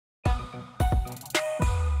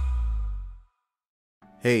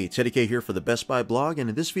Hey, Teddy K here for the Best Buy blog, and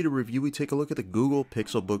in this video review we take a look at the Google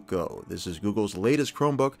Pixelbook Go. This is Google's latest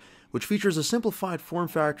Chromebook, which features a simplified form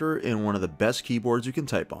factor and one of the best keyboards you can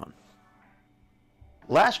type on.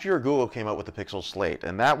 Last year Google came out with the Pixel Slate,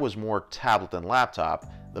 and that was more tablet than laptop.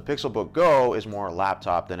 The Pixelbook Go is more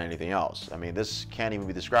laptop than anything else. I mean, this can't even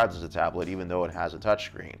be described as a tablet, even though it has a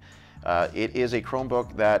touchscreen. It is a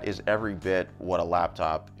Chromebook that is every bit what a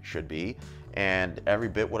laptop should be, and every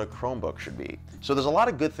bit what a Chromebook should be. So there's a lot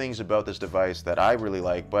of good things about this device that I really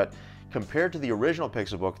like, but compared to the original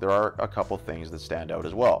Pixelbook, there are a couple things that stand out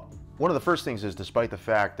as well. One of the first things is, despite the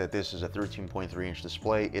fact that this is a 13.3-inch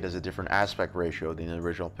display, it has a different aspect ratio than the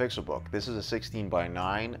original Pixelbook. This is a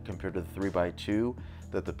 16:9 compared to the 3:2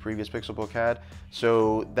 that the previous Pixelbook had.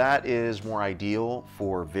 So that is more ideal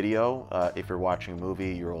for video. If you're watching a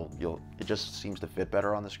movie, it just seems to fit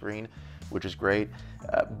better on the screen, which is great.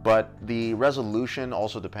 But the resolution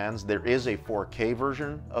also depends. There is a 4K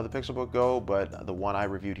version of the Pixelbook Go, but the one I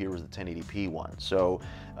reviewed here was the 1080p one. So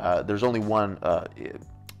there's only one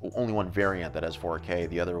variant that has 4K.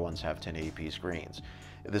 The other ones have 1080p screens.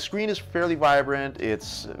 The screen is fairly vibrant.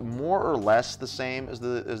 It's more or less the same as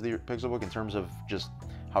the Pixelbook in terms of just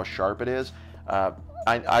how sharp it is.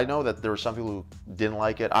 I know that there were some people who didn't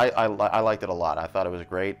like it. I liked it a lot. I thought it was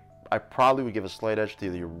great. I probably would give a slight edge to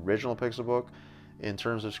the original Pixelbook in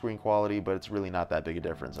terms of screen quality, but it's really not that big a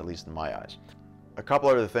difference, at least in my eyes. A couple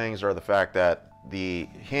other things are the fact that the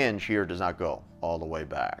hinge here does not go all the way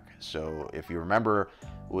back. So if you remember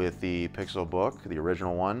with the Pixelbook, the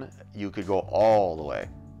original one, you could go all the way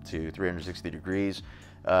to 360 degrees.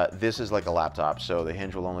 This is like a laptop, so the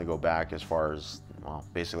hinge will only go back as far as, well,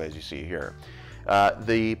 basically as you see here.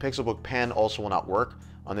 The Pixelbook pen also will not work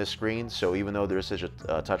on this screen, so even though there is such a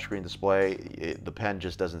touchscreen display, the pen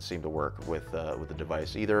just doesn't seem to work with the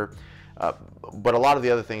device either. But a lot of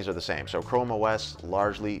the other things are the same. So Chrome OS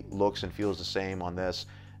largely looks and feels the same on this.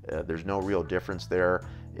 There's no real difference there.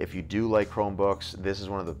 If you do like Chromebooks, this is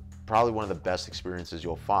probably one of the best experiences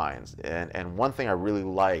you'll find. And one thing I really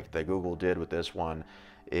like that Google did with this one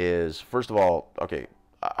is, first of all, okay,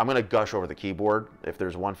 I'm going to gush over the keyboard. If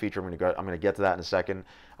there's one feature, I'm going to get to that in a second.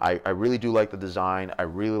 I really do like the design. I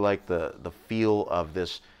really like the feel of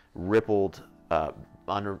this rippled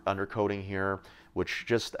undercoating here, which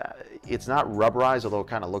just, it's not rubberized, although it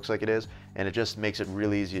kind of looks like it is, and it just makes it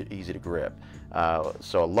really easy to grip.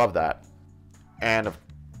 So I love that. And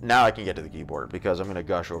now I can get to the keyboard because I'm going to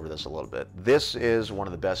gush over this a little bit. This is one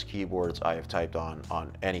of the best keyboards I have typed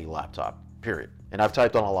on any laptop, period. And I've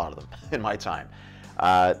typed on a lot of them in my time.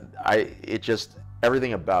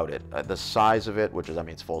 Everything about it, the size of it, which is, I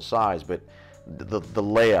mean, it's full size, but the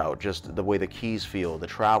layout, just the way the keys feel, the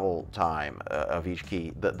travel time of each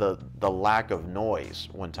key, the lack of noise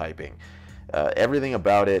when typing, everything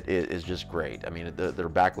about it is just great. I mean, they're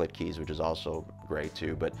backlit keys, which is also great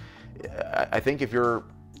too. But I think if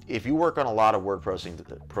you work on a lot of word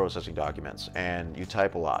processing documents and you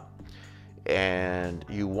type a lot, and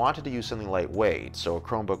you wanted to use something lightweight, so a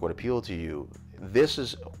Chromebook would appeal to you, this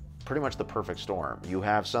is pretty much the perfect storm. You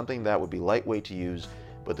have something that would be lightweight to use,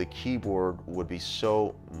 but the keyboard would be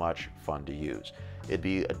so much fun to use. It'd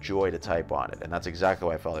be a joy to type on it, and that's exactly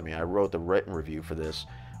what I felt. I mean, I wrote the written review for this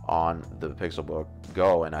on the Pixelbook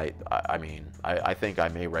Go, and I mean, I think I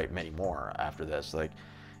may write many more after this. Like,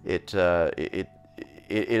 it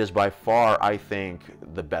is by far, I think,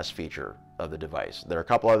 the best feature of the device. There are a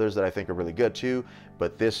couple others that I think are really good too,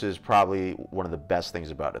 but this is probably one of the best things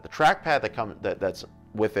about it. The trackpad that's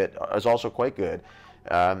with it is also quite good.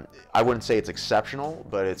 I wouldn't say it's exceptional,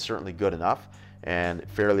 but it's certainly good enough and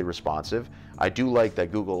fairly responsive. I do like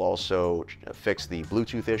that Google also fixed the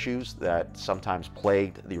Bluetooth issues that sometimes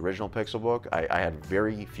plagued the original Pixelbook. I had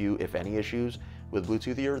very few, if any, issues with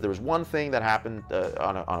Bluetooth here. There was one thing that happened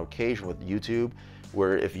on occasion with YouTube,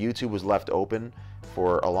 where if YouTube was left open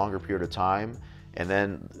for a longer period of time, and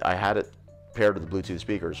then I had it paired with the Bluetooth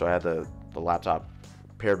speaker, so I had the laptop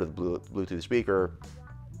paired with the Bluetooth speaker.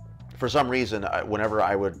 For some reason, whenever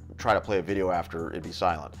I would try to play a video after, it'd be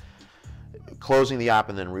silent. Closing the app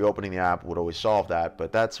and then reopening the app would always solve that,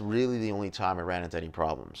 but that's really the only time I ran into any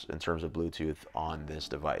problems in terms of Bluetooth on this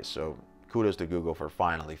device. So kudos to Google for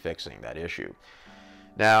finally fixing that issue.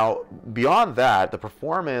 Now, beyond that, the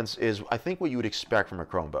performance is, I think, what you would expect from a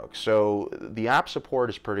Chromebook. So the app support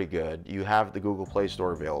is pretty good. You have the Google Play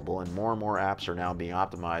Store available, and more apps are now being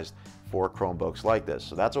optimized for Chromebooks like this.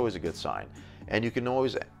 So that's always a good sign. And you can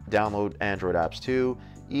always download Android apps too,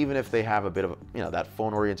 even if they have a bit of, that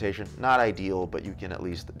phone orientation. Not ideal, but you can at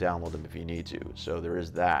least download them if you need to. So there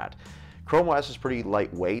is that. Chrome OS is pretty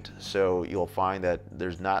lightweight, so you'll find that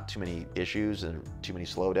there's not too many issues and too many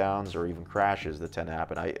slowdowns or even crashes that tend to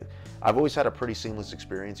happen. I've always had a pretty seamless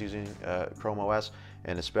experience using Chrome OS,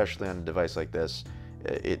 and especially on a device like this,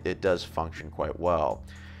 it does function quite well.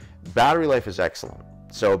 Battery life is excellent.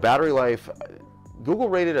 So battery life, Google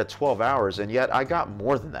rated at 12 hours, and yet I got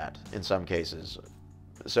more than that in some cases.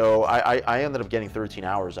 So I ended up getting 13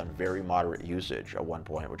 hours on very moderate usage at one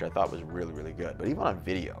point, which I thought was really, really good. But even on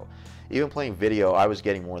video, even playing video, I was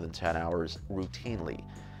getting more than 10 hours routinely.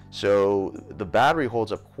 So the battery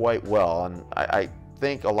holds up quite well, and I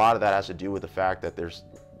think a lot of that has to do with the fact that there's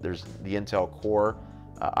the Intel Core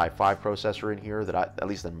i5 processor in here that at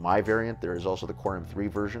least in my variant. There is also the Core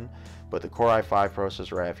M3 version, but the Core i5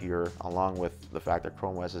 processor I have here, along with the fact that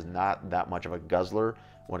Chrome OS is not that much of a guzzler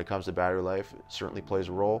when it comes to battery life, certainly plays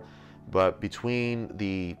a role. But between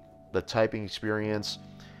the typing experience,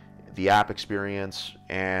 the app experience,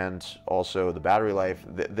 and also the battery life,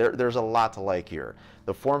 there's a lot to like here.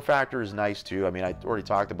 The form factor is nice too. I mean, I already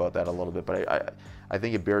talked about that a little bit, but I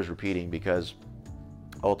think it bears repeating because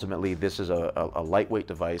ultimately this is a lightweight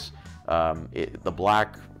device. The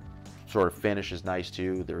black sort of finish is nice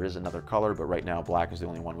too. There is another color, but right now black is the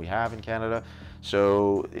only one we have in Canada.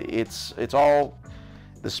 So it's all,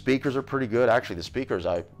 the speakers are pretty good. Actually, the speakers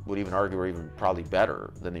I would even argue are even probably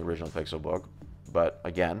better than the original Pixelbook, but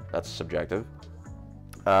again, that's subjective.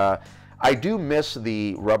 I do miss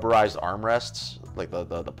the rubberized armrests, like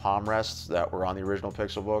the palm rests that were on the original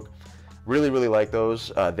Pixelbook. Really, really like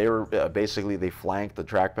those. They were basically, they flanked the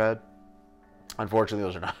trackpad. Unfortunately,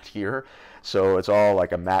 those are not here. So it's all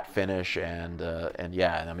like a matte finish, and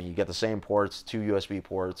yeah, I mean, you get the same ports, two USB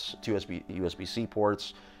ports, two USB-C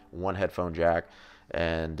ports, one headphone jack,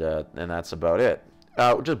 and that's about it.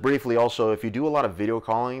 Just briefly also, if you do a lot of video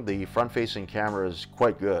calling, the front-facing camera is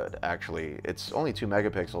quite good, actually. It's only 2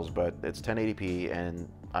 megapixels, but it's 1080p, and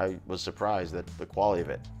I was surprised at the quality of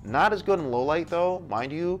it. Not as good in low light though,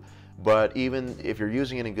 mind you, but even if you're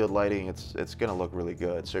using it in good lighting, it's gonna look really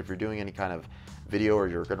good. So if you're doing any kind of video or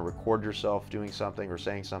you're gonna record yourself doing something or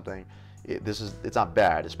saying something, it's not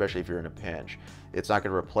bad, especially if you're in a pinch. It's not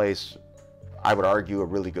gonna replace, I would argue, a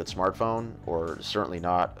really good smartphone, or certainly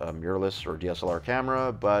not a mirrorless or DSLR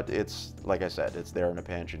camera, but it's, like I said, it's there in a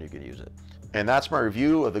pinch and you can use it. And that's my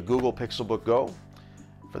review of the Google Pixelbook Go.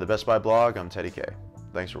 For the Best Buy blog, I'm Teddy K.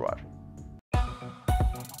 Thanks for watching.